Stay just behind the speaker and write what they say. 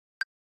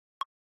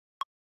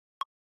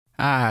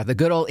Ah, the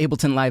good old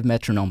Ableton Live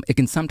metronome. It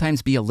can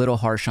sometimes be a little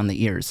harsh on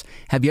the ears.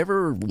 Have you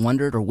ever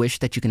wondered or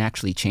wished that you can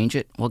actually change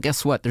it? Well,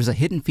 guess what? There's a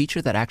hidden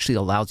feature that actually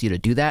allows you to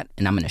do that,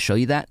 and I'm going to show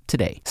you that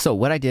today. So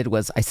what I did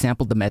was I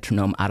sampled the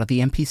metronome out of the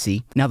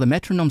MPC. Now the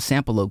metronome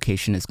sample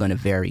location is going to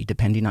vary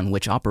depending on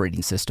which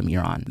operating system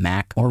you're on,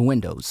 Mac or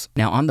Windows.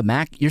 Now on the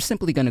Mac, you're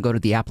simply going to go to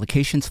the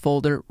Applications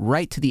folder,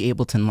 right to the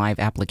Ableton Live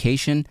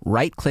application,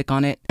 right-click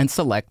on it, and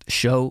select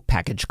Show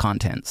Package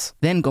Contents.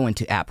 Then go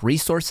into App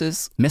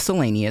Resources,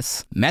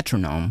 Miscellaneous, Metronome,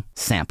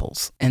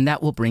 Samples, and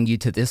that will bring you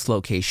to this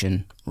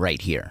location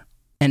right here.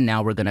 And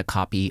now we're going to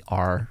copy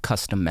our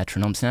custom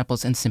metronome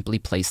samples and simply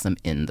place them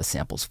in the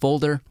samples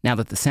folder. Now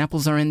that the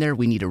samples are in there,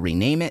 we need to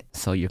rename it.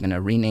 So you're going to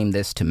rename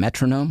this to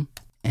Metronome,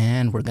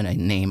 and we're going to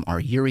name our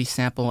Yuri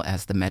sample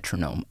as the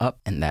Metronome Up,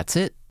 and that's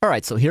it. All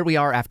right, so here we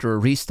are after a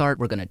restart.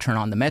 We're going to turn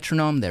on the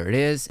metronome. There it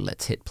is.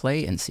 Let's hit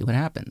play and see what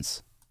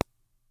happens.